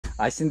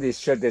I seen this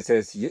shirt that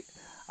says,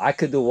 I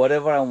could do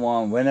whatever I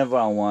want, whenever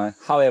I want,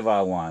 however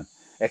I want,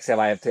 except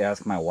I have to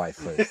ask my wife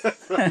first.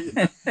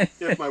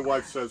 If my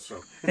wife says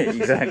so.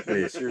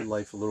 Exactly. Makes your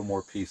life a little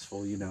more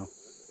peaceful, you know.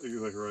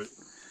 Exactly right.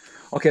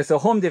 Okay, so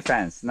home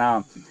defense.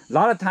 Now, a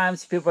lot of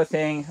times people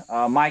think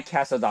my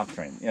castle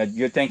doctrine. You know,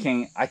 you're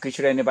thinking I could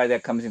shoot anybody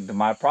that comes into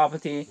my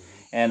property,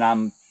 and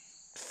I'm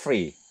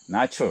free.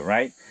 Not true,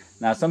 right?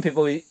 Now, some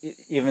people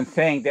even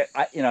think that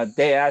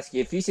they ask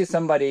you, if you see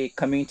somebody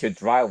coming into your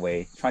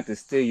driveway trying to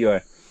steal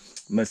your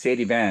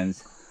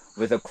Mercedes-Benz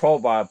with a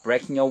crowbar,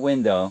 breaking your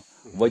window,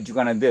 what you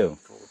gonna do?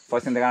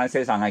 First thing they're gonna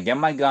say is, I'm gonna get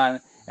my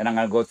gun and I'm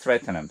gonna go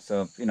threaten them.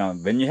 So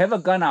when you have a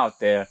gun out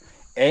there,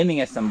 aiming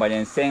at somebody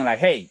and saying like,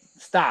 "Hey,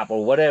 stop,"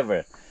 or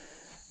whatever,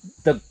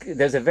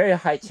 there's a very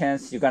high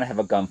chance you're gonna have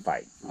a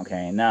gunfight.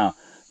 Okay, now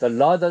the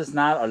law does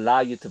not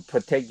allow you to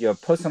protect your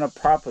personal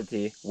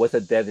property with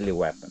a deadly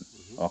weapon.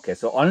 Okay,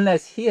 so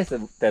unless he has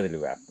a deadly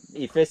weapon,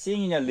 if you're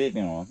sitting in your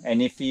living room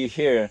and if you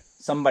hear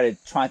somebody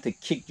trying to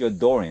kick your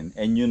door in,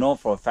 and you know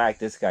for a fact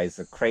this guy is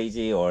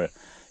crazy or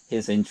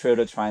he's an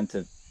intruder trying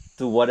to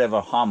do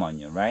whatever harm on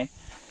you, right?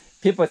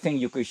 People think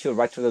you could shoot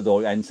right through the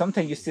door, and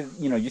sometimes you see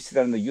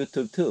that on the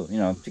YouTube too,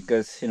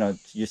 because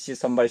you see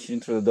somebody shooting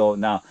through the door.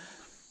 Now,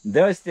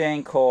 there's a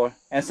thing called,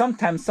 and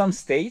sometimes some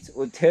states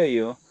will tell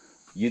you,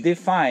 you did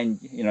fine,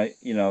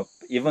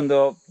 even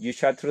though you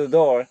shot through the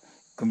door,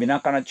 we're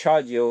not gonna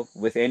charge you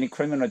with any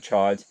criminal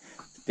charge.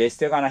 They're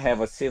still gonna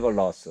have a civil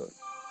lawsuit.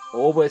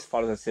 Always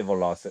follow the civil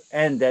lawsuit,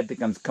 and that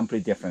becomes a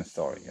completely different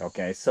story.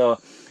 Okay, so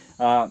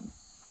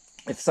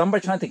if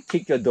somebody trying to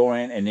kick your door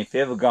in, and if you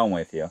have a gun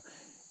with you,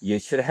 you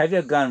should have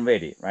your gun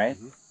ready, right?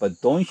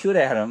 But don't shoot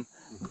at them.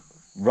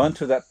 Run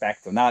through that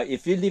back door. Now,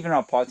 if you live in an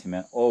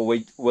apartment or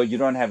where you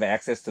don't have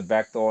access to the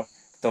back door,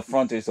 the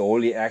front is the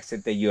only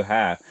exit that you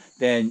have,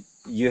 then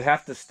you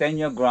have to stand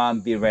your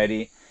ground, be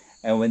ready,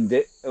 and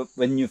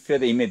when you feel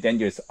the immediate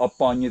danger is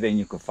up on you, then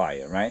you could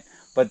fire, right?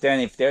 But then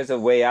if there's a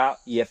way out,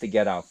 you have to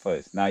get out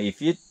first. Now,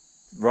 if you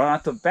run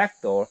out the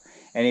back door,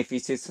 and if you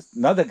see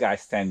another guy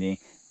standing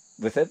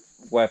with a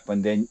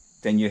weapon,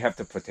 then you have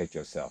to protect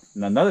yourself.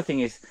 Now, another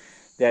thing is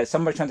that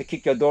somebody trying to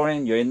kick your door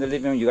in, you're in the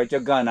living room, you got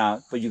your gun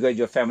out, but you got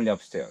your family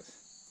upstairs,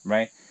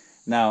 right?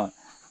 Now,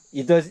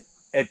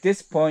 at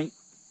this point,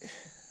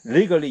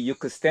 legally, you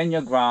could stand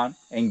your ground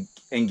and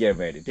get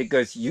ready,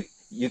 because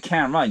you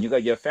can't run, you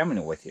got your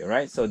family with you,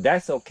 right? So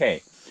that's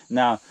okay.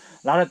 Now,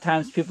 a lot of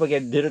times people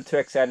get a little too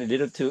excited, a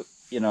little too,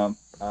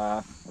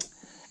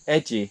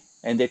 edgy,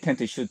 and they tend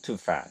to shoot too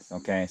fast,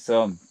 okay?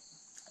 So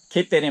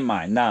keep that in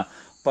mind. Now,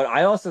 but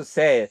I also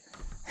say,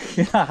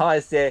 how I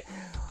say,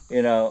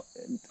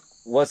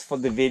 what's for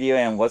the video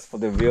and what's for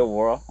the real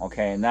world,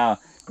 okay? Now,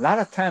 a lot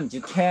of times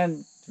you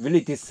can't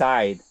really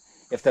decide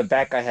if the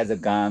bad guy has a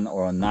gun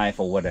or a knife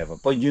or whatever,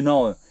 but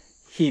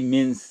he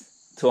means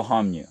to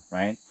harm you,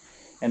 right?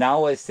 And I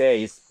always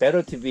say it's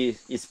better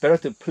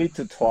to plead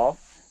to 12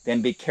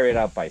 than be carried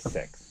out by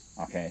 6,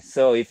 okay?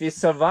 So if you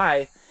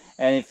survive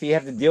and if you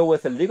have to deal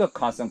with the legal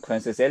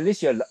consequences, at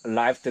least you're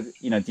alive to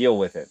deal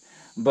with it.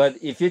 But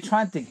if you're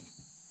trying to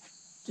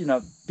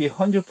be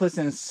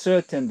 100%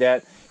 certain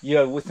that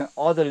you're within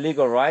all the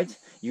legal rights,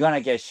 you're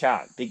gonna get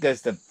shot,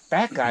 because the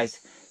bad guys,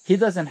 he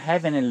doesn't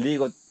have any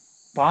legal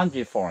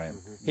boundary for him.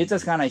 He's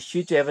just gonna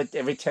shoot you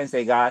every chance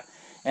they got.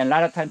 And a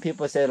lot of times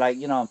people say like,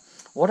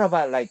 what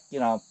about like,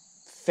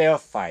 fair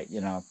fight?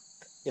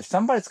 If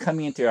somebody's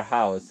coming into your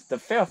house, the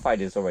fair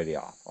fight is already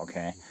off,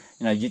 okay?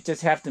 You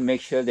just have to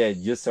make sure that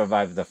you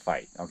survive the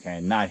fight,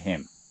 okay? Not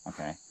him,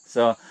 okay?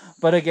 So,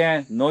 but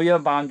again, know your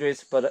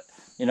boundaries, but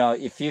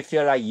if you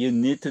feel like you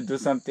need to do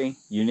something,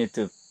 you need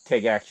to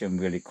take action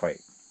really quick.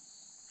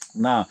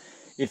 Now,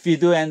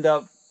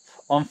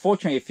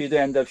 unfortunately, if you do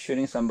end up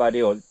shooting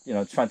somebody or,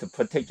 trying to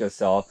protect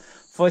yourself,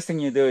 first thing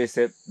you do is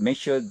to make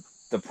sure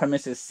the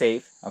premise is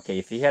safe. Okay,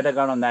 if he had a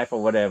gun or knife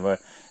or whatever,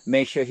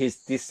 make sure he's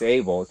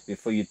disabled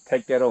before you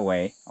take that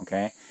away,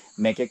 okay?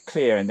 Make it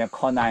clear, and then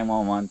call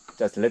 911.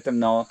 Just let them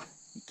know,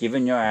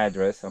 given your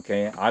address,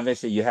 okay?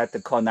 Obviously, you had to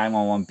call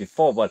 911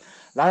 before, but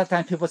a lot of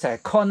times people say,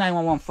 call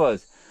 911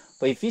 first.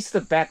 But if it's the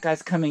bad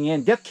guys coming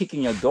in, they're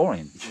kicking your door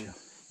in. Yeah.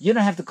 You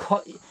don't have to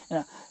call,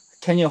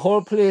 can you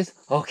hold please?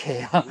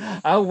 Okay,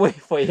 I'll wait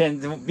for you.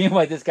 And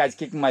meanwhile, this guy's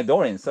kicking my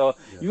door in. So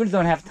you really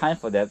don't have time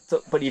for that.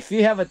 So, but if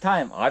you have a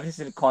time,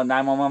 obviously call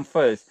 911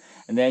 first,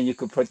 and then you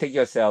could protect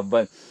yourself.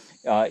 But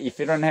if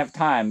you don't have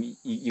time,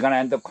 you're going to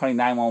end up calling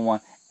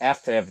 911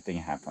 after everything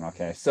happened,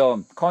 okay?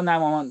 So call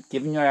 911,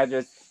 give them your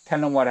address, tell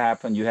them what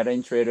happened. You had an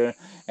intruder,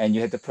 and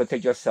you had to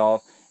protect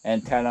yourself,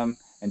 and tell them,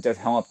 and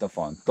just hang up the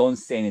phone. Don't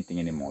say anything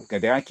anymore,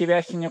 because they're going to keep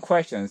asking you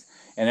questions,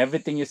 and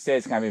everything you say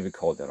is going to be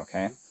recorded,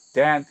 okay?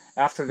 Then,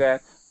 after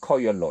that, call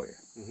your lawyer.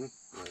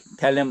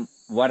 Tell him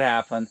what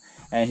happened,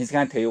 and he's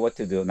going to tell you what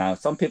to do. Now,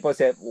 some people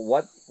say,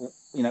 what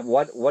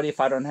if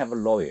I don't have a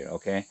lawyer,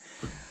 okay?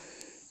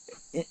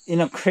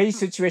 in a crazy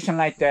situation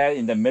like that,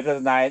 in the middle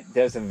of the night,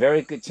 there's a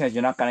very good chance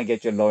you're not going to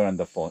get your lawyer on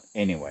the phone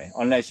anyway.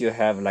 Unless you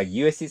have like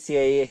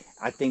USCCA,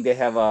 I think they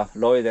have a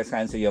lawyer that's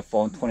answer your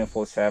phone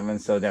 24/7.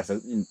 So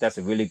that's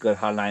a really good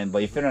hotline.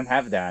 But if you don't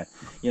have that,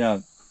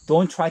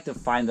 don't try to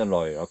find a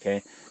lawyer,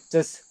 okay?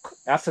 Just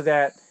after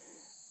that,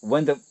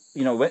 when the,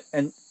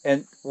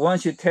 and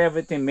once you tell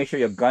everything, make sure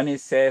your gun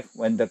is safe.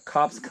 When the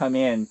cops come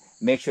in,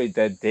 make sure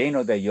that they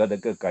know that you're the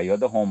good guy, you're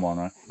the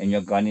homeowner, and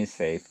your gun is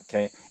safe,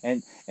 okay?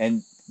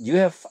 And you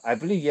have, I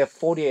believe you have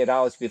 48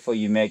 hours before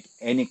you make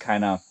any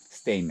kind of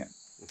statement.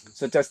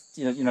 So just,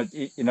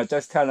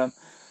 just tell them,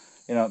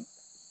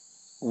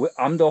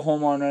 I'm the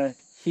homeowner.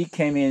 He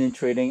came in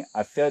trading.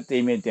 I felt the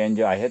immediate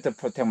danger. I had to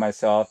protect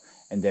myself,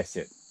 and that's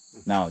it.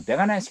 Now, they're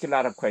going to ask you a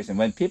lot of questions.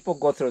 When people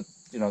go through,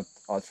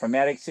 a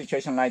traumatic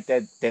situation like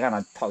that, they're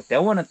going to talk. They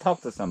want to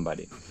talk to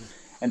somebody.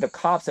 And the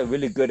cops are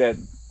really good at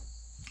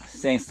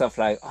saying stuff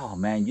like, oh,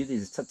 man, you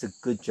did such a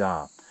good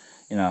job.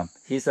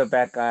 He's a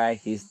bad guy.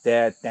 He's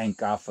dead. Thank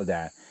God for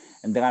that.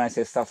 And they're going to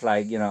say stuff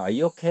like, are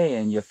you okay?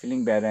 And you're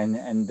feeling better. And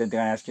then they're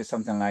going to ask you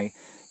something like,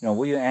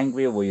 were you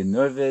angry? Were you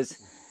nervous?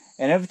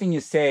 And everything you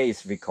say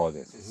is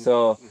recorded.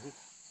 So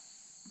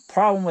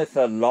problem with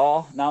the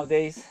law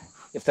nowadays,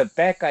 if the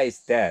bad guy is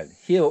dead,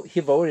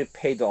 he've already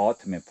paid the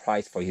ultimate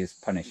price for his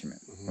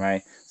punishment,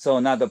 right? So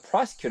now the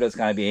prosecutor is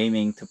going to be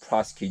aiming to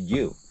prosecute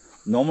you.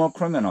 Normal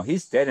criminal,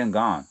 he's dead and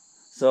gone.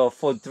 So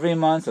for 3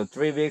 months or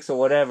 3 weeks or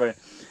whatever,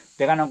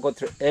 they're going to go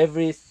through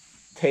every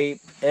tape,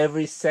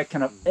 every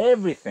second of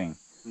everything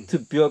to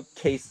build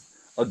case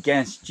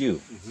against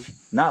you,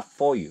 not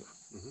for you.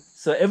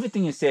 So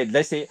everything you said,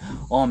 let's say,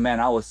 oh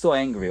man, I was so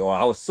angry or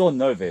I was so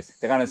nervous.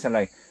 They're going to say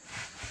like,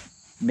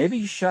 maybe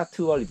you shot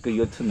too early because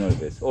you're too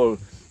nervous. Or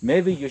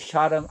maybe you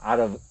shot him out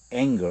of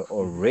anger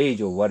or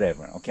rage or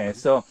whatever, okay?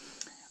 So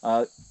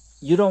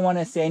you don't want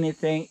to say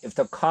anything. If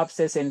the cop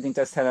says anything,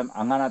 just tell him,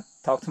 I'm going to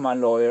talk to my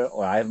lawyer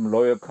or I have a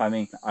lawyer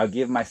coming. I'll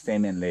give my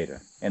statement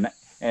later.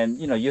 And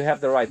you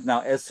have the right. Now,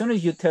 as soon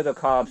as you tell the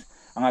cops,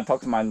 I'm going to talk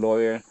to my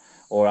lawyer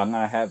or I'm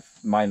going to have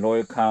my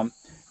lawyer come,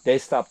 they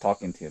stop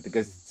talking to you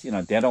because,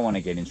 they don't want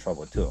to get in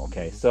trouble too,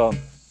 okay? So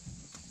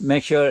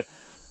make sure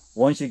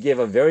once you give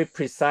a very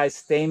precise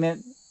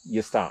statement,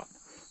 you stop.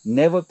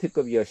 Never pick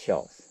up your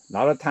shells. A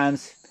lot of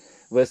times,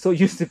 we're so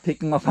used to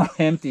picking up our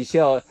empty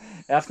shell.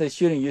 After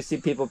shooting, you see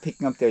people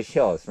picking up their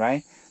shells,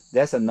 right?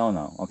 That's a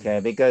no-no,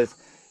 okay? Because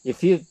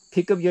if you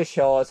pick up your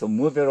shells or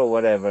move it or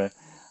whatever,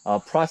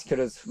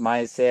 prosecutors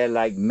might say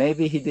like,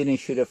 maybe he didn't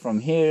shoot it from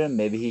here,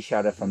 maybe he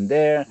shot it from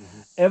there.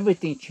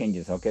 Everything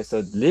changes, okay?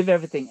 So leave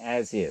everything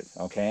as is,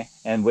 okay?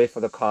 And wait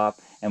for the cop.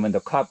 And when the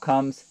cop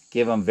comes,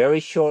 give them very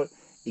short,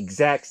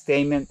 exact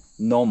statement,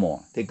 no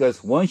more.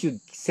 Because once you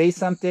say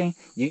something,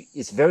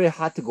 it's very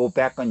hard to go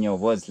back on your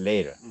words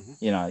later.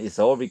 It's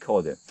all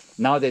recorded.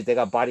 Nowadays, they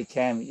got body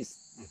cam.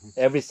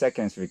 Every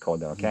second is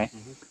recorded, okay?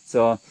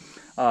 So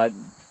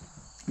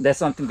that's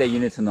something that you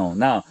need to know.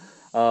 Now,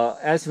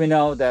 as we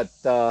know that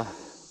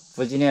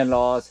Virginia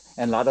laws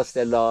and a lot of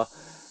state law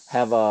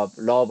have a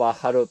law about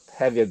how to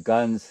have your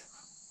guns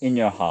in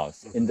your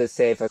house, in the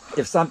safe.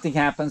 If something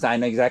happens, I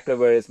know exactly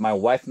where it is. My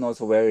wife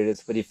knows where it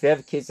is. But if you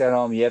have kids at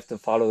home, you have to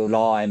follow the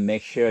law and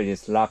make sure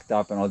it's locked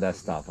up and all that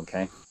stuff,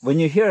 okay? When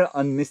you hear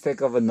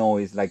unmistakable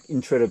noise, like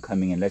intruder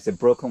coming in, let's say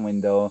broken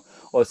window,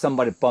 or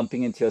somebody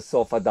bumping into your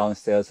sofa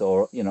downstairs,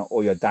 or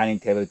or your dining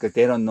table because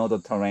they don't know the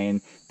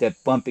terrain, they're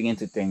bumping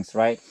into things,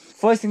 right?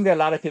 First thing that a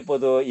lot of people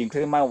do,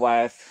 including my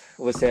wife,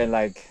 will say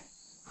like,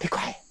 be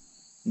quiet.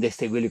 They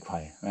stay really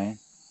quiet, right?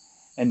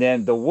 And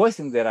then the worst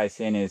thing that I've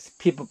seen is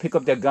people pick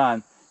up their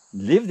gun,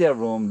 leave their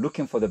room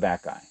looking for the bad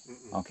guy,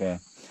 okay?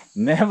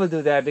 Never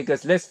do that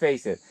because let's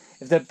face it,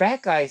 if the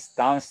bad guy is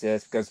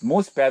downstairs, because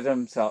most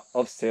bedrooms are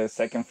upstairs,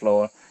 second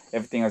floor,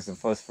 everything is the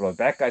first floor.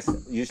 Bad guys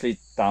usually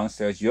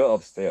downstairs, you're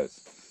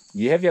upstairs.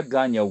 You have your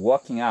gun, you're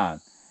walking out.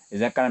 Is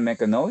that gonna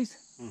make a noise?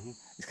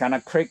 It's kind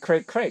of creak,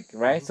 creak, creak,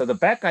 right? So the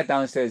bad guy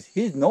downstairs,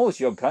 he knows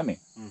you're coming.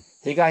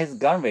 He got his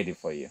gun ready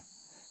for you.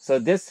 So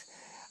this,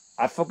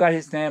 I forgot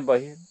his name,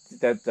 but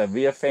the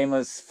real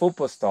famous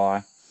football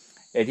star,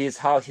 at his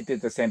house, he did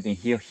the same thing.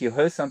 He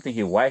heard something.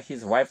 His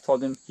wife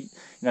told him, he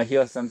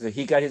heard something.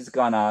 He got his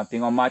gun out,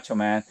 being a macho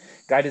man,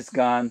 got his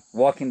gun,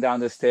 walking down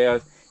the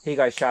stairs. He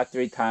got shot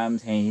 3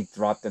 times, and he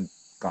dropped the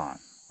gun,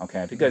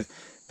 okay? Because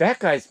that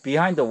guy's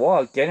behind the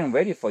wall getting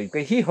ready for you,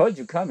 because he heard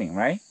you coming,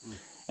 right?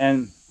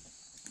 And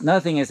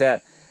another thing is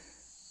that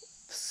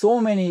so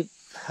many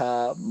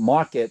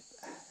market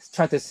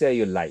try to sell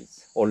you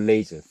lights or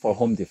laser for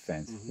home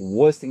defense.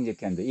 Worst thing you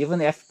can do. Even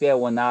FBI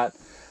will not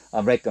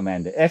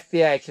recommend it.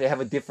 FBI actually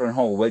have a different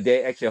hold where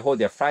they actually hold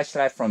their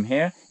flashlight from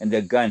here and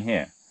their gun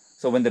here.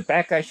 So when the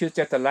bad guy shoots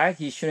at the light,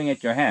 he's shooting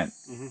at your hand,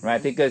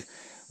 right? Because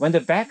when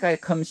the bad guy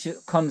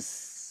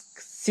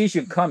sees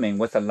you coming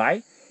with a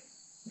light,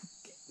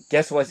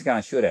 guess what he's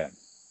gonna shoot at?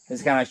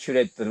 He's gonna shoot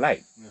at the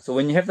light. So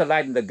when you have the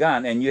light in the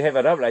gun and you have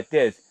it up like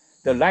this,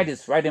 the light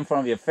is right in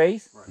front of your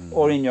face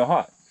or in your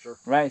heart,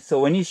 right?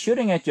 So when he's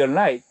shooting at your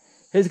light,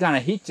 he's gonna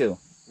hit you,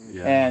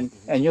 and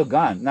you're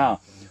gone. Now,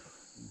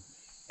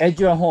 at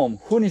your home,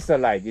 who needs the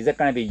light? Is it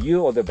going to be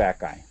you or the bad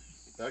guy?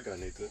 That guy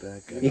needs it.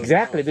 That guy.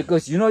 Exactly,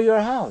 because you know your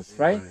house,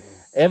 right?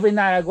 Every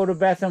night I go to the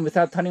bathroom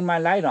without turning my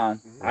light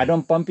on. I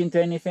don't bump into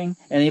anything.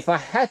 And if I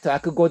had to, I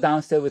could go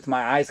downstairs with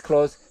my eyes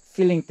closed,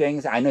 feeling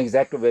things. I know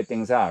exactly where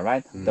things are,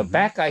 right? The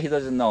bad guy, he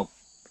doesn't know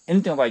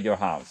anything about your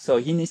house. So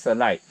he needs the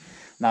light.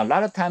 Now, a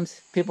lot of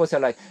times people say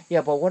like,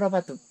 yeah, but what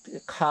about the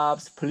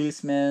cops,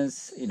 policemen,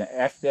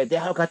 FBI? They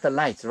all got the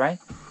lights, right?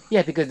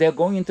 Yeah, because they're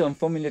going into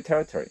unfamiliar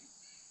territory.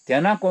 They're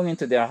not going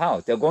into their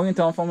house. They're going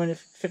into unfamiliar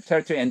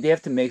territory, and they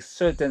have to make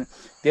certain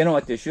they know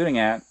what they're shooting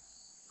at.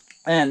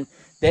 And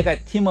they got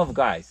a team of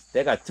guys.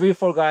 They got 3 or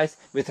 4 guys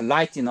with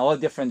lights in all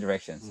different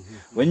directions.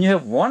 When you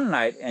have one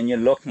light and you're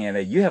looking at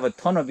it, you have a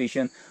tunnel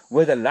vision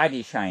where the light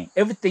is shining.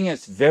 Everything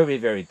is very,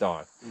 very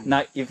dark.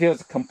 Now, if it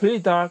was completely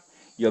dark,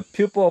 your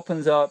pupil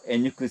opens up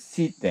and you could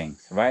see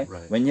things, right?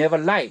 When you have a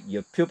light,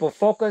 your pupil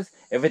focus,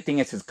 everything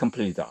is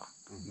completely dark.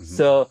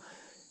 So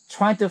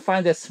trying to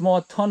find a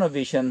small tunnel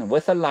vision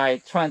with a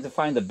light, trying to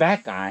find the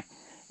bad guy,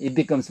 it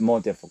becomes more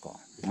difficult.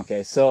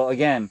 Okay, so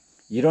again,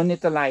 you don't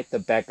need the light, the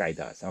bad guy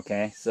does.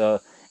 Okay, so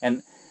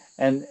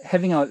and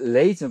having a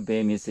laser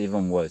beam is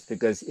even worse,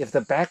 because if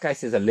the bad guy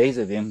sees a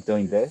laser beam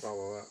doing this,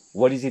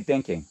 what is he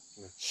thinking?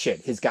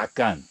 Shit, he's got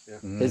gun.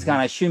 He's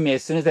gonna shoot me.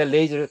 As soon as that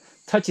laser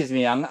touches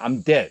me, I'm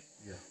dead.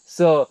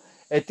 So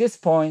at this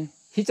point,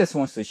 he just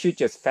wants to shoot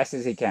you as fast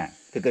as he can,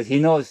 because he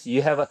knows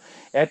you have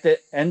at the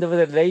end of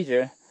the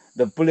laser,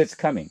 the bullet's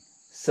coming.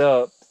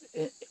 So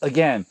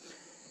again,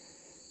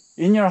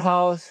 in your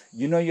house,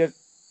 you know your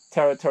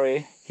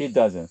territory, he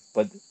doesn't.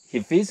 But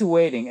if he's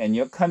waiting and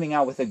you're coming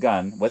out with a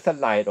gun, with a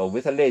light or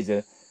with a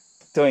laser,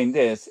 doing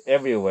this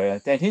everywhere,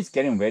 then he's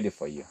getting ready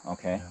for you.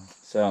 Okay,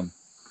 so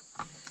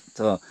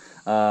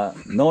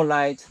no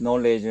light, no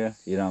laser.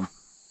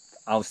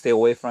 I'll stay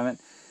away from it.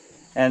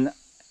 And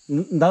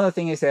another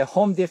thing is that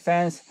home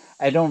defense,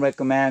 I don't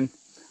recommend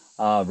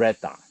red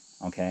dot.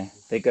 Okay,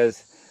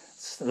 because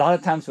a lot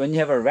of times when you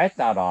have a red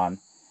dot on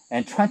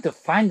and trying to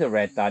find the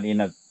red dot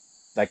in a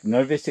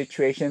nervous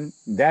situation,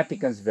 that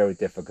becomes very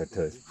difficult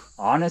too.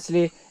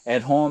 Honestly,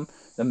 at home,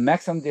 the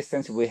maximum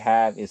distance we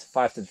have is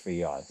 5 to 3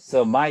 yards.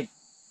 So my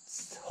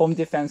home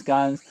defense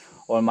guns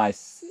or my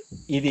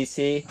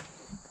EDC,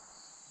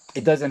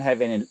 it doesn't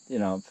have any,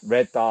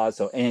 red dots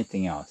or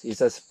anything else. It's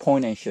just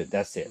point and shoot.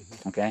 That's it.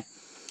 Okay.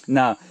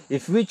 Now,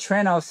 if we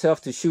train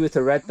ourselves to shoot with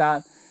a red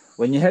dot,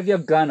 when you have your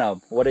gun up,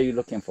 what are you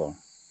looking for?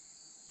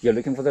 You're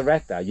looking for the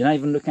red dot. You're not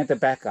even looking at the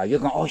back guy. You're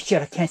going, oh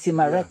shit, I can't see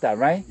my red dot,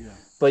 right?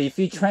 But if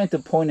you try to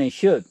point and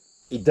shoot,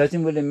 it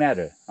doesn't really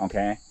matter,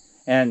 okay?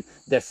 And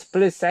the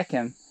split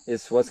second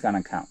is what's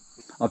gonna count.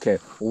 Okay,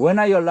 when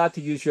are you allowed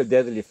to use your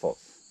deadly force?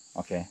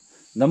 Okay,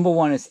 number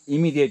 1 is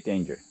immediate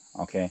danger,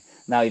 okay?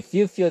 Now, if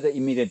you feel the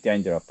immediate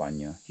danger upon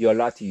you, you're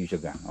allowed to use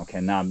your gun,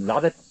 okay? Now, a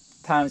lot of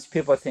times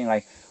people think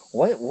like,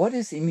 what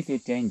is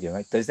immediate danger,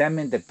 right? Does that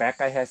mean the bad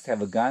guy has to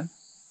have a gun?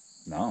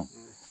 No.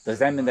 Does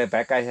that mean the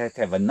bad guy has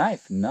to have a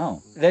knife?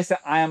 No. Let's say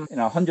I am,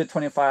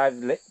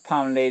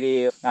 125-pound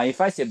lady. Now, if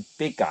I see a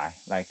big guy,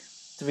 like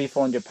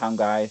 300-400-pound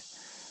guys,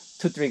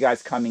 2-3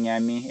 guys coming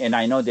at me, and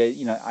I know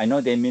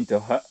they mean to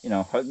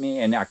hurt me,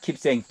 and I keep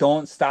saying,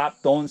 don't stop.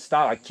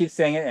 I keep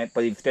saying it,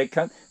 but if they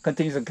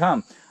continue to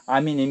come,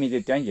 I'm in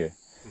immediate danger.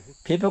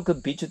 People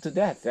could beat you to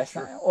death. That's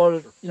not,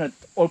 or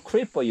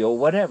cripple you or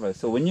whatever.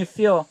 So when you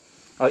feel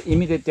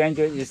immediate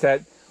danger, is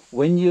that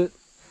when you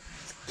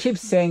keep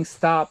saying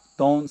stop,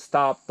 don't,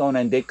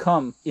 and they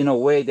come in a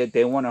way that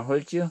they want to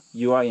hurt you,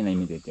 you are in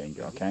immediate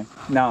danger, okay?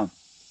 Now,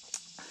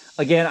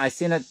 again, I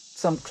seen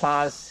some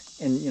class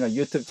in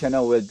YouTube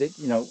channel where they,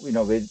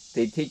 where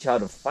they teach how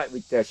to fight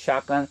with their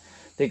shotgun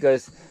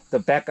because the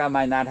bad guy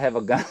might not have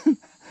a gun.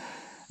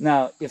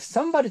 Now, if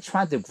somebody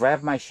tried to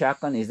grab my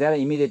shotgun, is that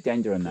an immediate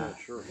danger or not?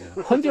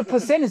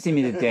 100% is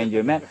immediate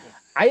danger, man.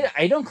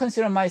 I don't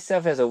consider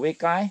myself as a weak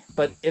guy,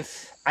 but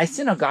if I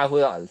seen a guy who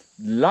is a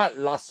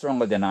lot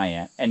stronger than I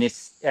am, and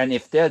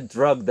if they're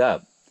drugged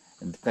up,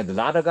 because a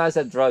lot of guys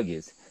are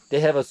druggies, they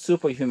have a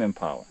superhuman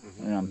power.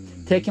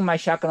 Taking my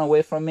shotgun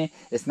away from me,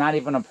 it's not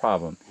even a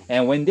problem.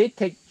 And when they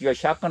take your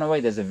shotgun away,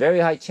 there's a very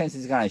high chance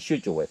he's gonna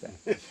shoot you with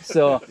it.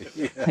 So,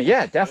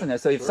 yeah, definitely.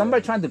 So if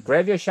somebody trying to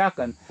grab your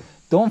shotgun,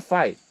 don't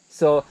fight.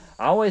 So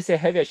I always say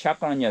have your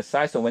shotgun on your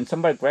side, so when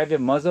somebody grabs your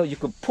muzzle, you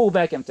could pull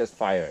back and just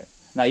fire it.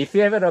 Now, if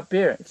you have it up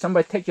here, if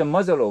somebody take your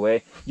muzzle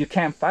away, you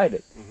can't fight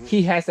it.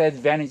 He has the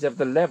advantage of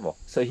the level,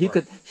 so he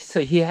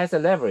has a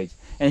leverage,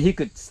 and he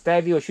could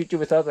stab you or shoot you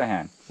with the other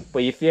hand.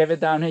 But if you have it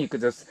down here, you could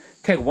just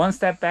take one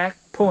step back,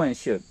 pull and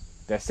shoot.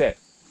 That's it.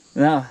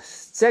 Now,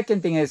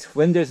 second thing is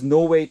when there's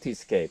no way to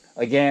escape.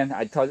 Again,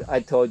 I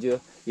told you,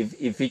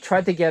 if you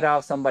try to get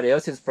out, somebody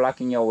else is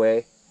blocking your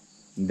way.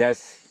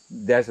 There's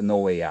no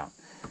way out.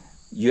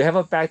 You have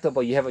a back door,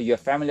 but you have your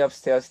family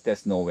upstairs,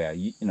 there's nowhere.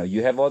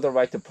 You have all the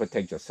right to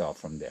protect yourself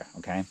from there,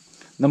 okay?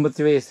 Number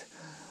 3 is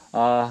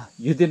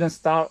you didn't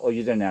start or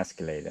you didn't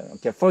escalate it,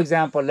 okay? For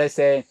example, let's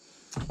say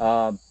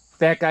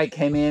bad guy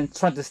came in,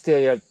 trying to steal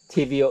your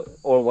TV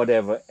or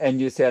whatever,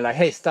 and you say like,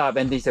 hey, stop.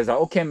 And he says,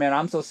 like, okay, man,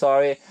 I'm so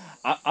sorry.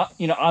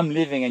 I'm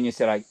leaving. And you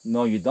say like,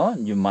 no, you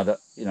don't, you mother,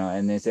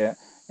 and they say,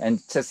 and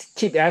just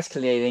keep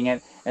escalating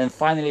it. And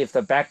finally, if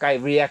the bad guy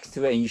reacts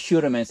to it and you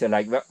shoot him and say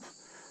like, well,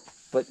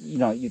 but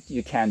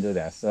you can't do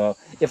that. So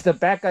if the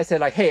bad guy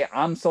said like, hey,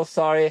 I'm so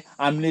sorry,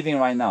 I'm leaving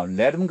right now,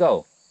 let him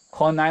go.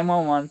 Call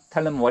 911,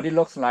 tell him what it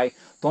looks like.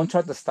 Don't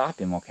try to stop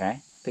him, okay?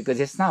 Because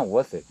it's not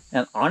worth it.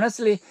 And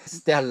honestly,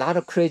 there are a lot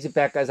of crazy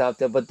bad guys out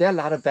there, but there are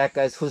a lot of bad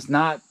guys who's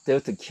not there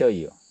to kill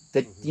you.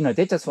 They,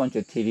 they just want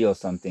your TV or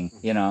something,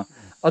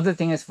 Other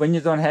thing is when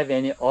you don't have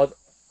any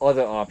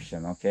other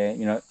option, okay?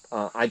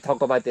 I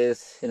talk about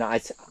this,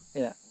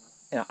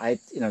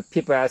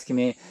 people asking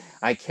me,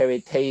 I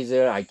carry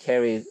taser, I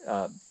carry,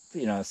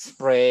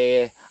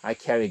 spray, I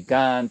carry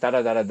gun,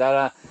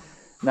 da-da-da-da-da.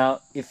 Now,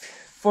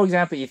 for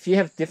example, if you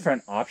have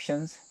different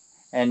options,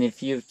 and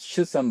if you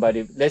shoot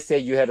somebody, let's say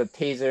you had a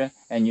taser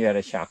and you had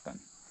a shotgun,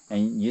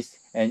 and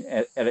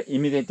at an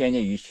immediate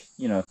danger,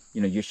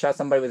 you shot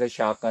somebody with a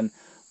shotgun,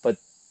 but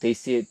they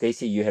see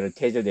you had a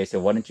taser, they say,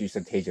 why don't you use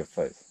a taser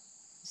first?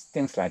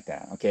 Things like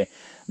that, okay?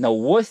 Now,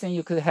 worst thing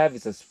you could have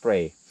is a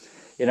spray.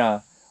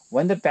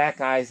 When the bad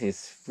guy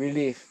is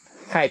really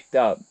hyped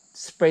up,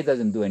 spray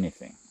doesn't do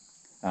anything.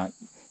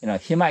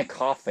 He might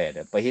cough at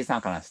it, but he's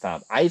not gonna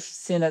stop. I've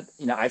seen it,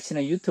 I've seen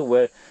a YouTube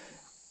where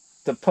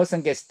the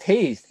person gets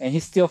tased and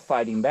he's still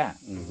fighting back.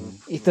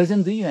 It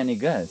doesn't do you any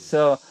good.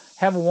 So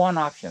have one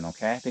option,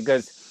 okay?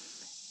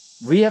 Because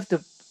we have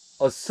to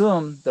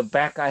assume the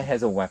bad guy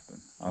has a weapon,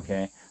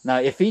 okay? Now,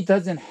 if he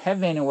doesn't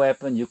have any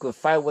weapon, you could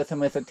fight with him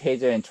with a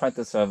taser and try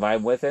to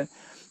survive with it.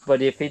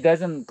 But if he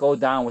doesn't go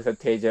down with a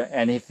taser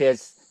and if he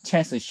has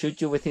chance to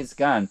shoot you with his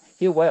gun,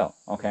 he will,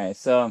 okay?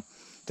 So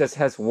just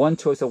has one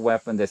choice of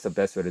weapon, that's the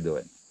best way to do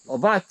it.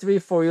 About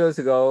 3-4 years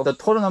ago, the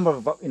total number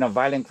of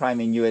violent crime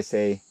in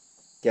USA,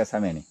 guess how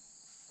many?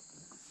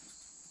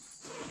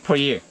 Per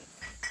year.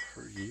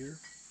 Per year?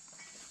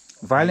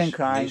 Violent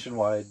crime.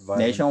 Nationwide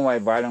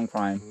violent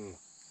crime.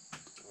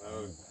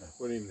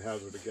 Wouldn't even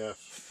hazard a guess.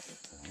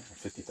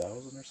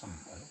 50,000 or something?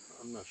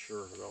 I'm not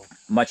sure at all.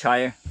 Much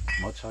higher.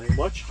 Much higher?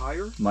 Much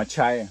higher? Much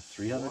higher.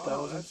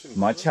 300,000? Wow,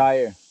 much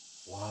higher.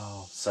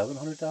 Wow,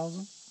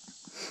 700,000?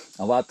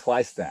 About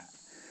twice that.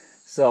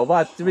 So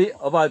about 3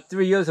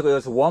 years ago, it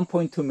was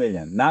 1.2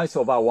 million. Now it's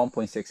about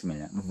 1.6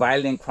 million.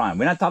 Violent crime.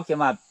 We're not talking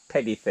about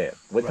petty theft.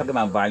 We're talking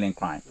about violent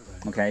crime.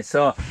 Okay,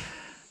 so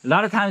a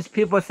lot of times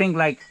people think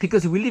like,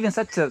 because we live in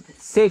such a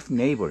safe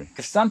neighborhood,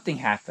 if something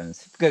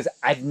happens, because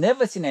I've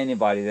never seen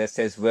anybody that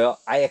says, well,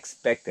 I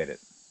expected it.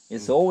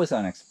 It's always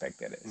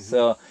unexpected.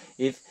 So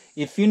if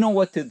you know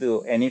what to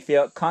do, and if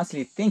you're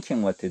constantly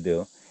thinking what to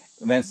do,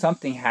 when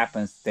something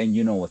happens, then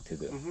you know what to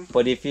do.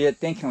 But if you're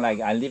thinking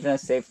like, I live in a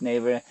safe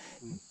neighborhood,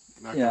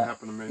 not gonna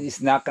happen to me. It's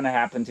not gonna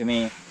happen to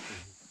me.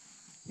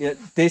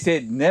 They say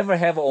never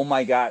have a, oh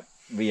my God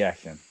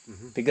reaction,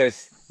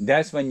 because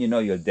that's when you know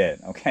you're dead,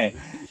 okay?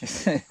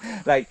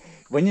 Like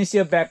when you see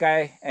a bad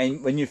guy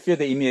and when you feel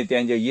the immediate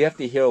danger, you have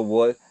to hear a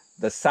word,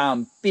 the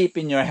sound beep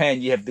in your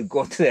hand, you have to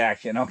go to the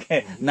action,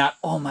 okay? Not,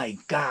 oh my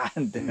God,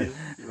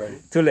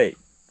 too late.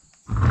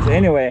 So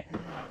anyway,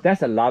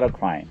 that's a lot of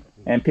crime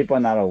and people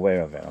are not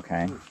aware of it,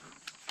 okay?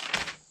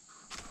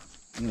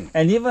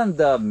 And even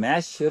the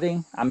mass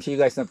shooting, I'm sure you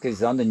guys know because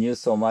it's on the news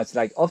so much,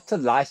 like up to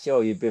last year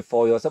or year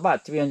before, it was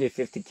about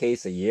 350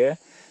 cases a year.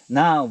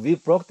 Now we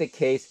broke the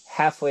case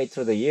halfway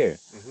through the year.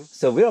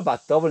 So we're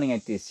about doubling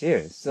it this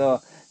year.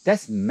 So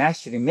that's mass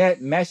shooting.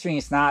 Mass shooting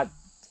is not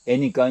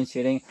any gun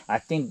shooting. I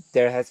think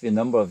there has been a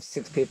number of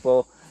 4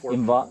 people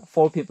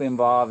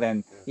involved,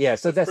 and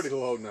so that's pretty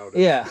low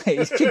nowadays. Yeah,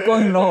 it keeps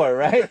going lower,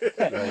 right?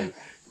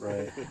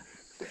 Right.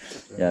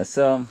 Yeah,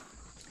 so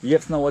you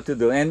have to know what to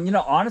do. And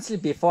honestly,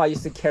 before I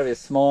used to carry a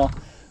small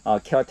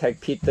Kel-Tec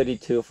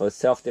P32 for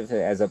self-defense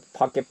as a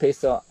pocket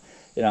pistol.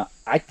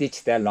 I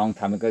ditched that a long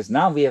time because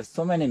now we have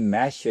so many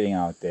mass shooting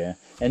out there,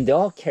 and they're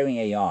all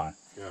carrying AR.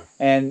 Yeah.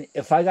 And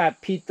if I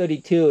got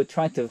P32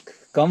 trying to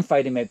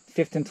gunfight him at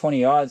 15, 20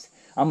 yards,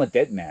 I'm a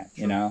dead man,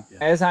 Yeah.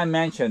 As I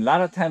mentioned, a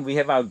lot of times we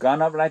have our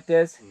gun up like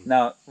this.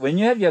 Now, when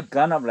you have your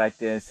gun up like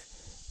this,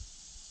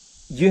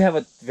 you have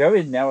a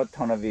very narrow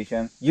tunnel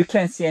vision. You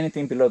can't see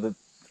anything below the,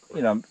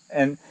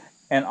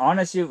 and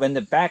honestly, when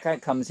the bad guy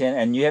comes in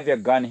and you have your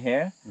gun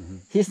here,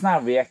 he's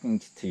not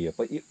reacting to you.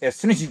 But as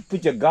soon as you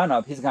put your gun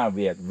up, he's gonna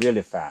react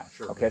really fast.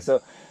 Sure. Okay,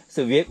 so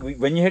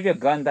when you have your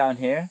gun down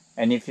here,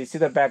 and if you see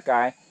the bad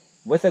guy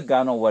with a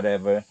gun or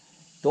whatever,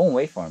 don't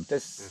wait for him.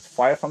 Just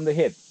fire from the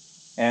hip.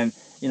 And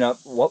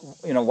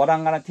what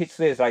I'm gonna teach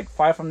today is like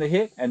fire from the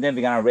hip, and then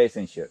we're gonna race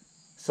and shoot.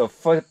 So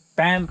first,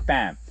 bam,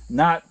 bam,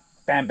 not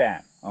bam,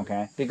 bam.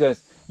 Okay,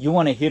 because you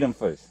want to hit him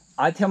first.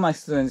 I tell my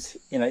students,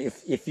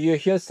 if you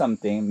hear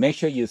something, make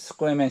sure you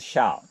scream and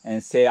shout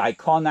and say, I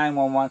call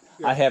 911,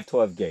 I have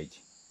 12 gauge.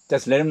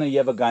 Just let them know you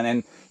have a gun.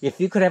 And if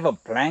you could have a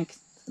blank,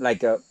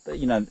 like a,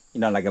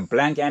 like a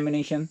blank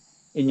ammunition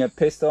in your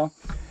pistol,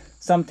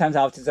 sometimes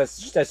I'll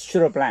just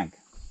shoot a blank.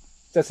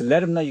 Just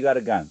let them know you got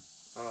a gun.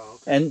 Oh,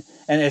 And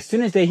as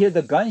soon as they hear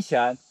the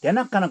gunshot, they're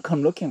not gonna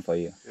come looking for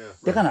you. Yeah.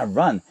 They're gonna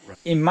run.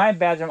 In my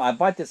bedroom, I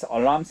bought this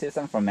alarm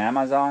system from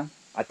Amazon.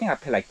 I think I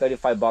paid like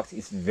 $35.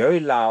 It's very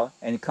loud,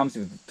 and it comes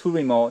with 2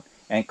 remote,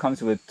 and it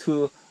comes with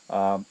 2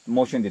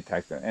 motion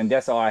detector, and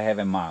that's all I have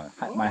in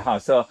my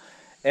house. So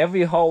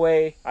every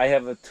hallway, I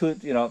have a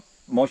 2,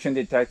 motion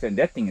detector, and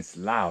that thing is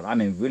loud. I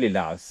mean, really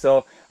loud.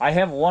 So I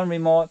have 1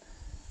 remote.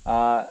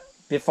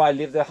 Before I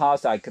leave the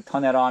house, I could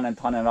turn it on and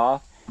turn it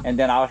off. And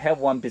then I'll have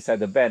 1 beside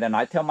the bed. And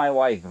I tell my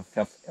wife,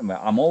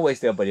 I'm always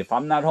there, but if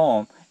I'm not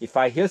home, if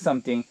I hear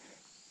something,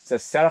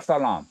 just set off the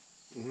alarm.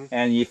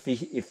 And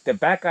if the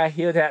back guy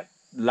hear that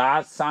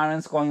loud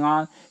sirens going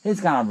on, he's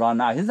gonna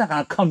run out. He's not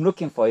gonna come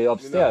looking for you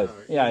upstairs.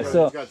 Yeah,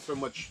 so he's got so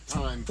much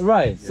time.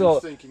 Right. So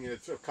he's thinking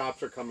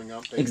cops are coming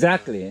up.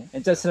 Exactly.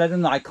 And just let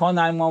them know I call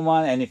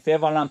 911, and if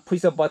ever alarm,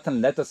 push the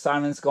button, let the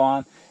sirens go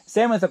on.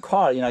 Same with the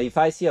car.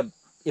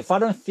 If I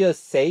don't feel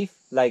safe,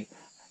 like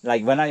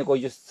when I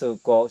used to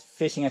go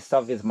fishing and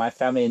stuff with my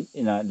family,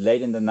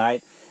 late in the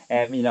night,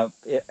 and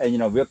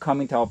we're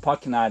coming to our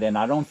parking lot, and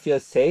I don't feel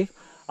safe,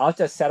 I'll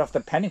just set off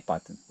the panic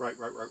button. Right.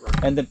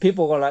 And then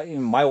people go like,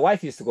 my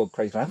wife used to go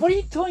crazy, like, what are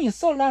you doing? You're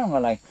so loud.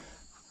 I'm like,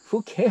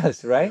 who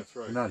cares, right? That's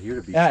right. You're not here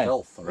to be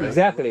stealth, right?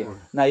 Exactly.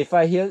 Now, if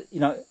I hear,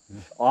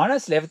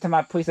 honestly, every time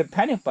I push the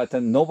panic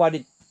button,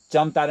 nobody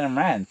jumped out and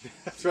ran.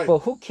 That's right. But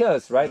who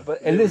cares, right?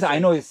 But at least I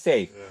know it's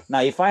safe. Yeah.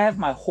 Now, if I have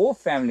my whole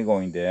family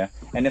going there,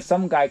 and if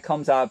some guy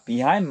comes out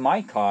behind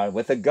my car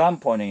with a gun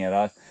pointing at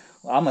us,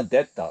 I'm a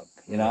dead dog.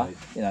 Right.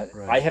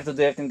 I have to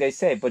do everything they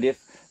say. But if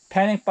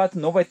panic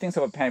button, nobody thinks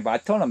about panic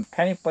button. I told them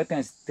panic button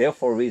is there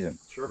for a reason.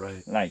 Sure.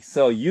 Right.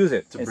 So use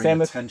it. To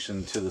bring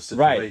attention to the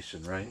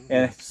situation, right?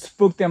 And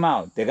spook them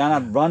out. They're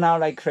gonna run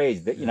out like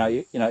crazy.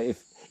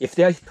 If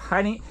they're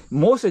hiding,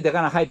 mostly they're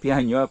gonna hide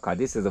behind your car.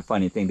 This is a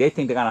funny thing. They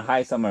think they're gonna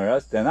hide somewhere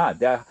else. They're not.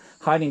 They're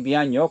hiding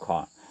behind your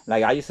car.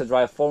 Like I used to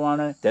drive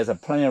 4Runner. There's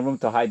plenty of room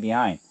to hide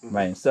behind,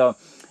 right? So,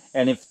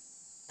 and if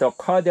the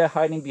car they're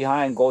hiding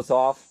behind goes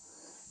off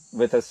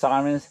with the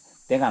sirens,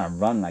 they're gonna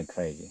run like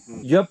crazy.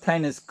 Your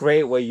plan is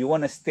great where you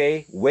wanna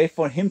stay, wait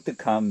for him to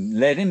come,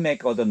 let him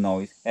make all the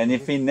noise. And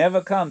if he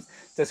never comes,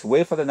 just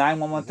wait for the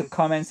 911 to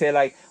come and say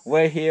like,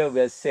 we're here,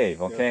 we're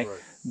safe, okay? Right.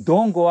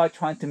 Don't go out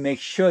trying to make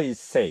sure it's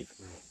safe.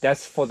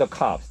 That's for the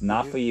cops,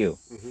 not for you.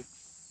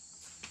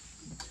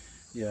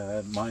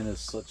 Yeah, mine is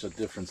such a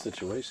different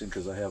situation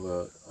because I have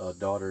a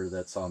daughter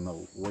that's on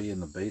the way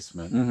in the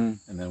basement, and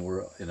then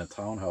we're in a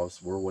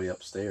townhouse. We're way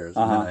upstairs,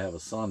 and then I have a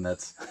son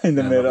that's in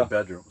the middle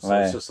bedroom. So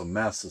it's just a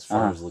mess as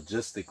far as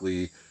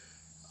logistically.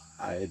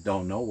 I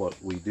don't know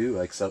what we do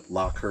except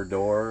lock her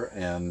door,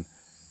 and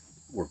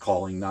we're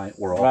calling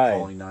We're all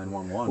calling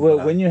 911.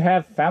 Well, when you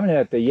have family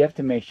like that, you have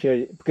to make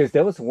sure, because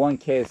there was one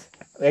case.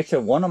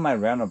 Actually, one of my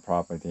rental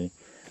property.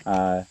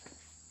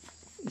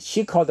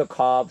 She called the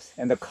cops,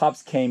 and the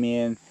cops came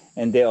in,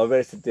 and they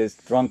arrested this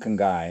drunken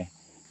guy,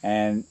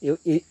 and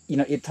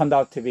it turned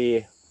out to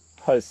be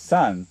her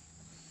son,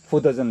 who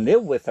doesn't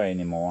live with her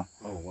anymore.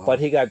 Oh, wow. But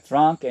he got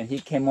drunk, and he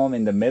came home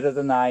in the middle of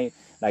the night,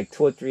 like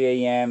 2 or 3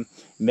 a.m.,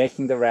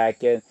 making the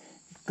racket.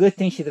 Good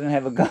thing she didn't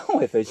have a gun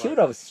with her. She would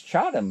have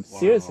shot him,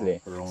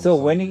 seriously. So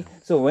when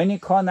he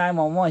called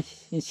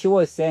 911, she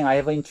was saying, "I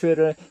have an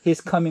intruder.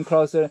 He's coming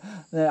closer.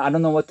 I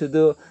don't know what to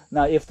do."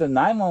 Now, if the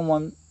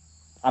 911,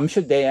 I'm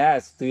sure they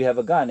asked, "Do you have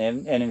a gun?"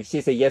 And if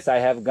she said, "Yes, I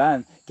have a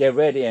gun. Get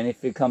ready." And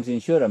if he comes in,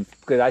 shoot him.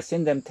 Because I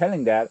seen them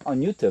telling that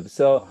on YouTube.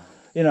 So,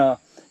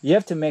 you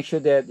have to make sure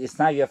that it's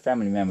not your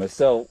family member.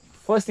 So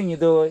first thing you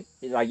do,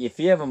 like if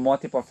you have a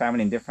multiple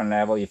family in different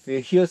level, if you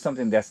hear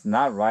something that's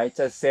not right,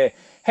 just say,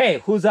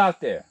 "Hey, who's out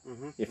there?"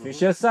 If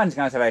it's your son, it's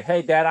gonna say like,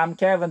 "Hey, Dad, I'm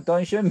Kevin.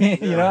 Don't shoot me,"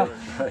 Right.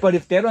 But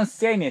if they don't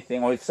say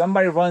anything, or if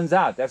somebody runs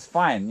out, that's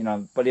fine,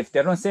 But if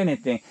they don't say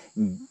anything,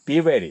 be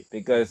ready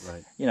because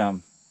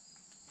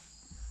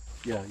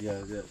Yeah,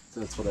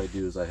 that's what I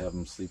do is I have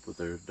them sleep with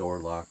their door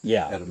locked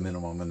at a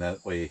minimum, and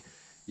that way,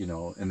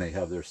 and they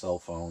have their cell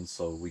phones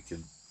so we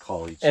can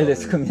call each other. And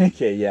let's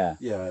communicate, yeah.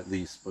 Yeah, at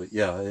least, but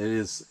yeah,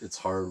 it's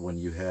hard when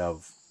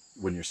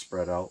you're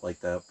spread out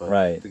like that,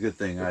 but the good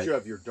thing But you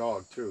have your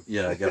dog too.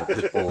 Yeah, I got a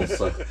pit bull,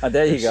 so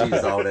there you go.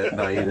 She's out at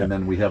night, and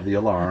then we have the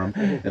alarm.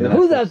 And then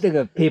who's out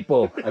there,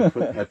 people?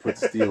 I put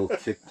steel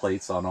kick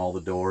plates on all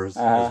the doors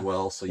as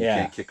well, so you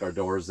can't kick our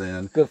doors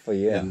in. Good for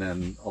you. And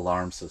then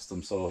alarm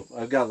system. So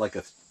I've got like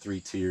a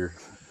 3-tier.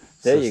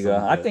 There you go.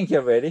 I think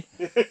you're ready.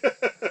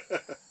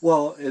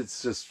 Well,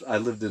 it's just I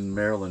lived in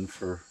Maryland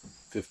for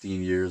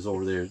 15 years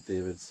over there,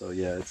 David. So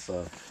yeah, it's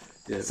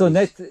So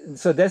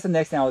that's the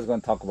next thing I was going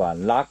to talk about.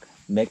 Lock.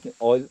 Make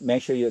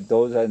sure your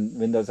doors and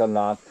windows are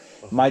locked.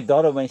 My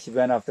daughter, when she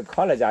went off to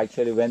college,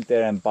 actually went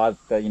there and bought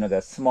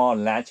the small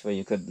latch where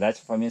you could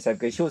latch from inside,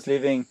 because she was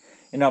living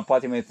in an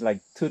apartment with like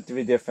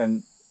 2-3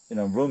 different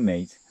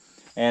roommates.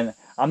 And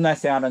I'm not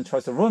saying I don't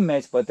trust the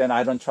roommates, but then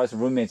I don't trust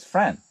roommates'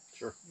 friend.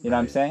 Sure. You know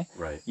what I'm saying?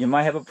 Right. You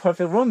might have a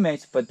perfect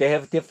roommates, but they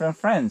have different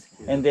friends,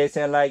 and they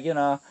say like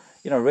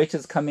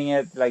Rachel's coming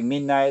at like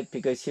midnight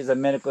because she's a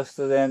medical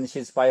student,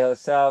 she's by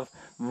herself,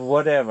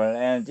 whatever.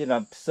 And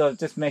so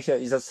just make sure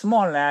it's a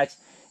small latch,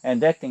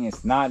 and that thing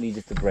is not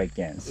easy to break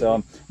in.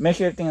 So make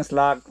sure everything is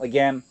locked.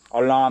 Again,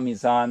 alarm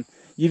is on.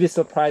 You'd be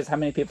surprised how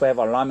many people have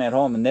alarm at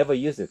home and never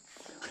use it.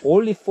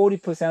 Only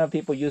 40% of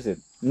people use it.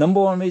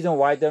 Number one reason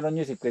why they don't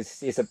use it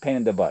because it's a pain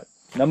in the butt.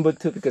 Number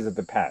two, because of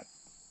the pet.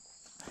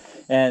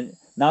 And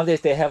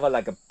nowadays they have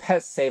like a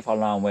pet safe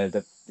alarm where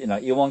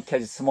it won't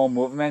catch small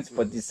movements,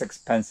 but it's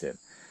expensive.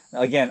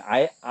 Again,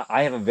 I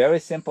have a very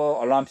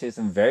simple alarm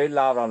system, very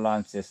loud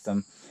alarm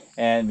system.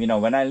 And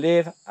when I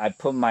leave, I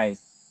put my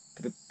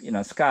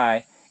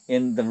Sky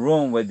in the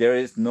room where there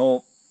is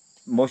no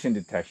motion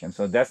detection.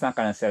 So that's not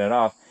gonna set it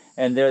off.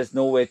 And there's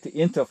no way to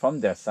enter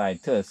from that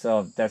side too.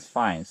 So that's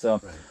fine.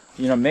 So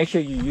make sure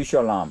you use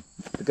your alarm,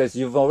 because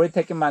you've already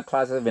taken my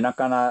classes. We're not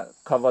gonna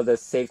cover the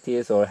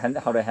safeties or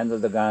how to handle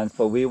the guns,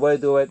 but we will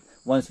do it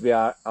once we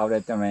are out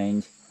at the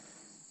range.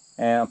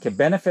 And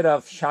benefit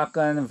of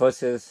shotgun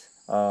versus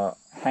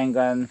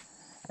handgun,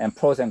 and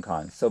pros and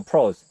cons. So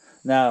pros.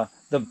 Now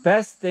the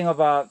best thing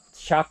about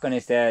shotgun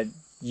is that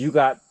you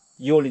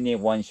only need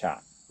one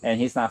shot,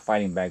 and he's not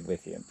fighting back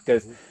with you.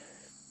 Because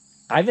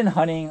I've been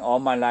hunting all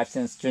my life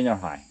since junior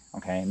high.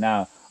 Okay,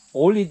 now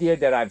only deer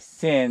that I've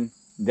seen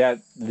that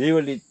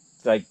literally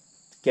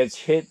gets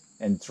hit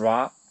and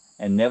drop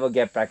and never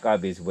get back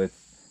up is with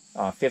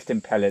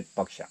 15 pellet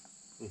buckshot.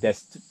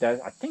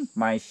 I think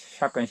my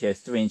shotgun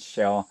has 3-inch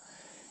shell,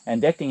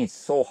 and that thing is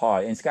so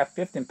hard. And it's got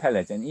 15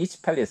 pellets, and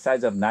each pellet is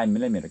size of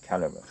 9mm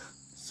caliber.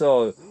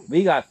 So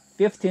we got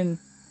 15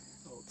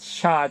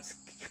 shots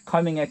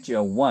coming at you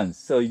at once.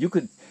 So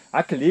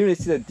I could literally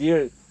see the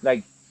deer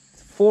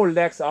 4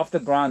 legs off the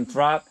ground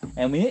drop,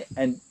 and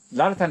a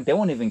lot of times they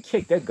won't even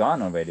kick. They're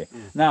gone already.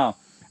 Now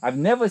I've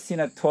never seen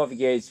a 12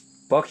 gauge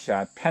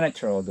buckshot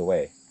penetrate all the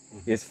way.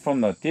 It's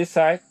from this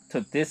side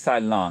to this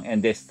side long,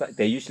 and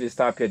they usually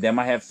stop here. They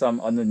might have some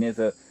underneath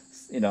the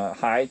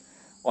hide,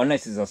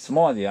 unless it's a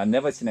small deer. I've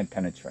never seen it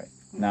penetrate.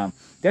 Now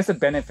that's the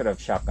benefit of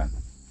shotgun.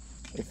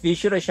 If you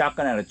shoot a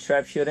shotgun at a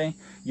trap shooting,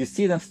 you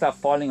see them start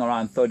falling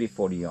around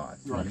 30-40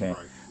 yards. Okay.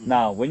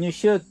 Now when you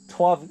shoot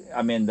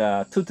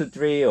the 2 to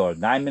 3 or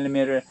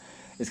 9mm,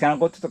 it's gonna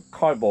go to the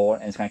cardboard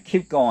and it's gonna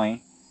keep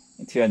going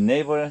into your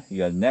neighbor,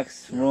 your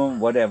next room,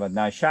 whatever.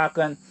 Now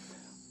shotgun,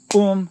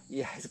 boom,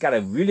 it's got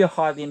a really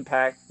hard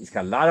impact. It's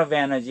got a lot of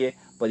energy,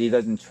 but it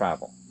doesn't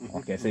travel.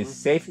 Okay, so it's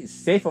safe. It's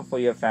safer for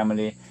your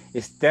family.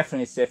 It's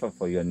definitely safer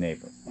for your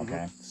neighbor.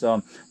 Okay,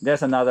 so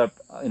there's another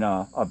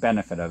a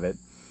benefit of it.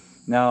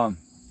 Now,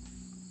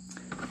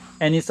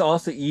 and it's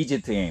also easy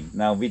to aim.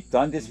 Now we've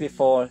done this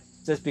before.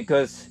 Just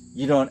because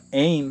you don't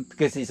aim,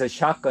 because it's a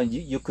shotgun,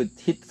 you could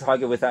hit the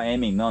target without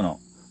aiming. No.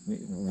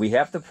 We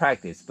have to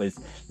practice, but it's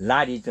a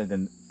lot easier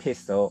than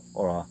pistol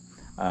or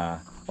a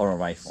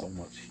rifle. So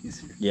much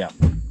easier. Yeah.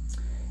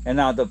 And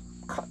now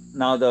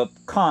the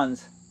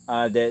cons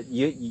are that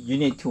you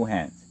need 2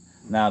 hands.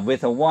 Now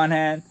with one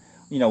hand,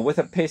 with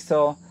a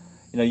pistol,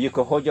 you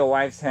could hold your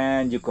wife's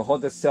hand, you could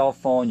hold the cell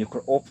phone, you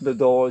could open the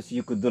doors,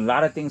 you could do a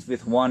lot of things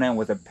with one hand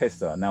with a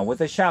pistol. Now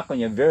with a shotgun,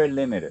 you're very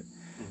limited.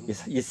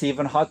 It's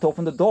even hard to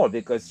open the door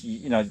because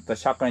the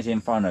shotgun is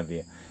in front of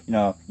you.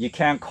 You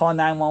can't call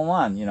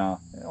 911.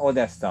 All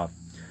that stuff.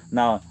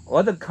 Now,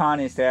 other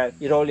con is that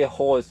it only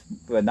holds.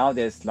 Well, now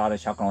there's a lot of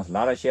shotguns, a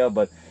lot of shell,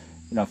 but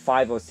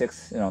 5 or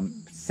 6,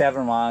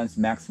 7 rounds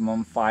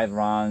maximum, 5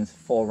 rounds,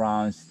 4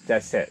 rounds.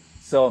 That's it.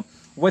 So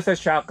with a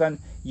shotgun,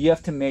 you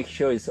have to make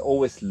sure it's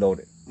always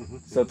loaded.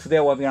 So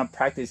today, what we're gonna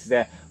practice is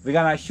that we're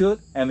gonna shoot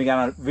and we're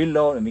gonna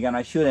reload, and we're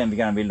gonna shoot and we're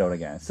gonna reload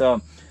again. So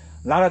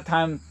a lot of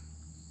time,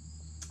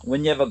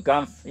 when you have a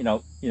gun,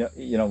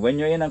 when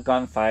you're in a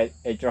gunfight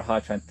at your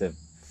house trying to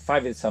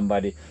fight with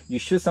somebody, you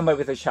shoot somebody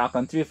with a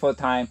shotgun 3 or 4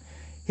 times,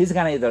 he's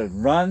gonna either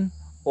run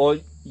or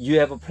you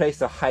have a place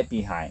to hide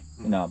behind,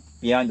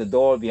 behind the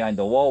door, behind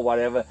the wall,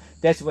 whatever.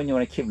 That's when you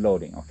want to keep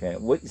loading, okay?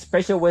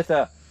 Especially with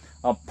a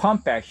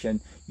pump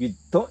action, you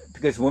don't,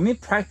 because when we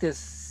practice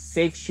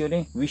safe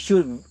shooting, we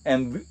shoot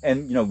and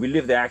we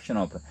leave the action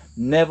open.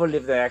 Never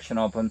leave the action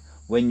open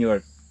when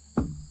you're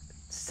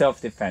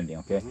self-defending,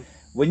 okay?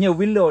 When you're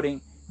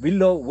reloading,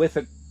 reload with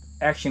the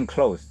action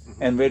closed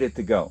and ready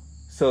to go.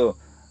 So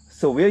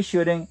we're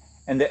shooting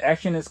and the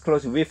action is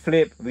closed, we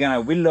flip, we're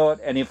gonna reload,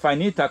 and if I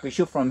need to, I can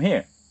shoot from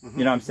here.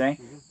 You know what I'm saying?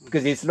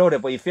 Because it's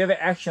loaded. But if you have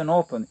action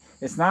open,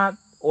 it's not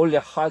only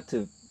hard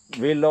to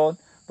reload,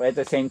 but at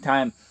the same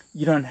time,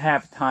 you don't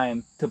have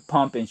time to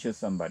pump and shoot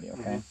somebody,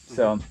 okay?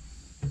 So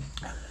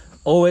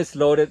always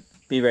loaded,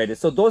 be ready.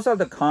 So those are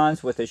the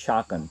cons with the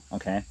shotgun,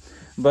 okay?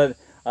 But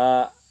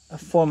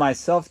for my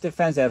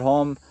self-defense at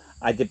home,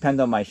 I depend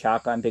on my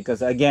shotgun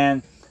because,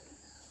 again,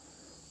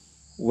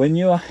 when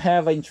you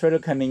have an intruder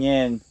coming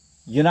in,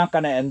 you're not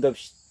going to end up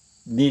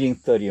needing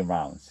 30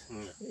 rounds.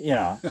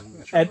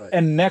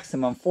 At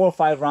maximum 4 or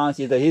 5 rounds,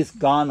 either he's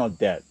gone or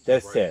dead.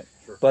 That's it.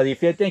 Sure. But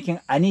if you're thinking,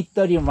 I need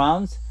 30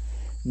 rounds,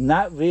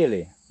 not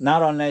really.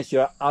 Not unless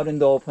you're out in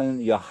the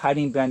open, you're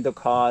hiding behind the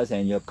cars,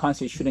 and you're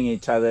constantly shooting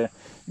each other.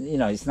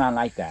 It's not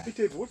like that. Hey,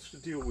 Dave, what's the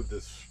deal with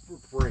this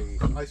spring?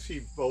 I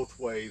see both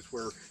ways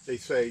where they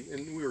say,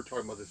 and we were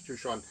talking about this too,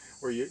 Sean,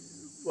 where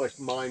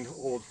mine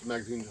holds, the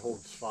magazine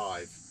holds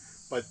 5.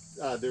 But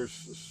there's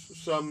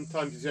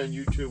sometimes you see on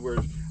YouTube where,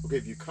 okay,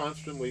 if you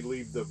constantly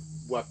leave the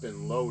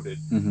weapon loaded,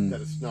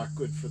 that it's not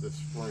good for the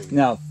spring.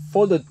 Now,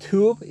 for the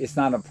tube, it's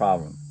not a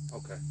problem.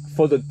 Okay.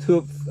 For the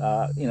tube,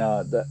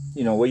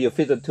 where you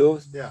fit the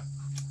tubes, Yeah.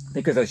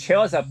 because the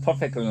shells are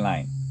perfectly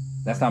lined.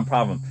 That's not a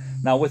problem.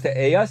 Now with the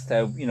AR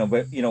style,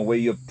 where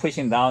you're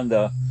pushing down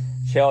the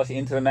shells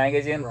into the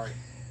magazine, Right.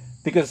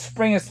 because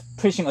spring is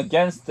pushing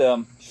against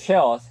the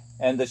shells,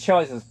 and the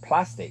shells is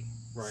plastic.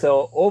 Right.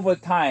 So over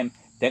time,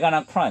 they're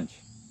gonna crunch.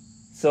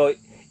 So,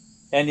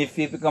 and if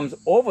it becomes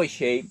oval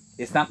shape,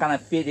 it's not gonna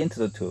fit into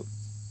the tube.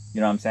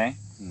 You know what I'm saying?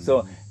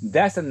 So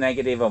that's a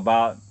negative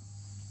about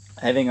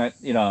having a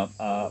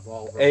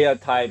AR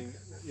type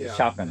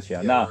shotgun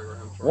shell. Now,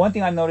 one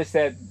thing I noticed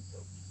that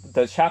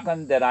the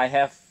shotgun that I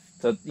have,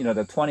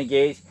 the 20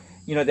 gauge,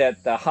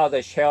 how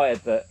the shell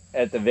at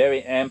the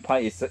very end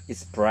part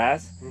is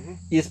brass,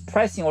 is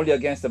pressing only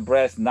against the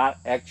brass, not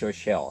actual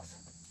shells.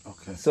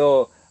 Okay.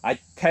 So I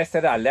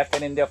tested it. I left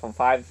it in there for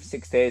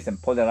 5-6 days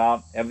and pulled it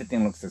out.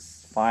 Everything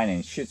looks fine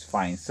and shoots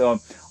fine. So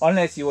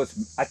unless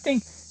I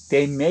think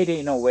they made it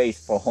in a way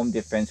for home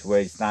defense where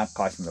it's not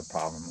causing the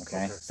problem.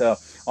 Okay. So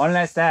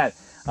unless that,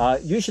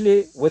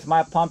 usually with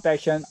my pump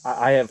action,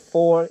 I have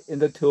 4 in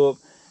the tube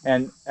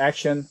and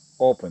action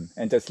open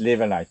and just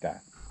leave it like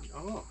that.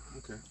 Oh,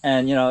 okay.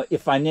 And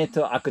if I need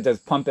to, I could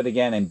just pump it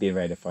again and be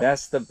ready for it.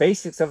 That's the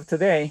basics of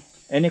today.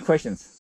 Any questions?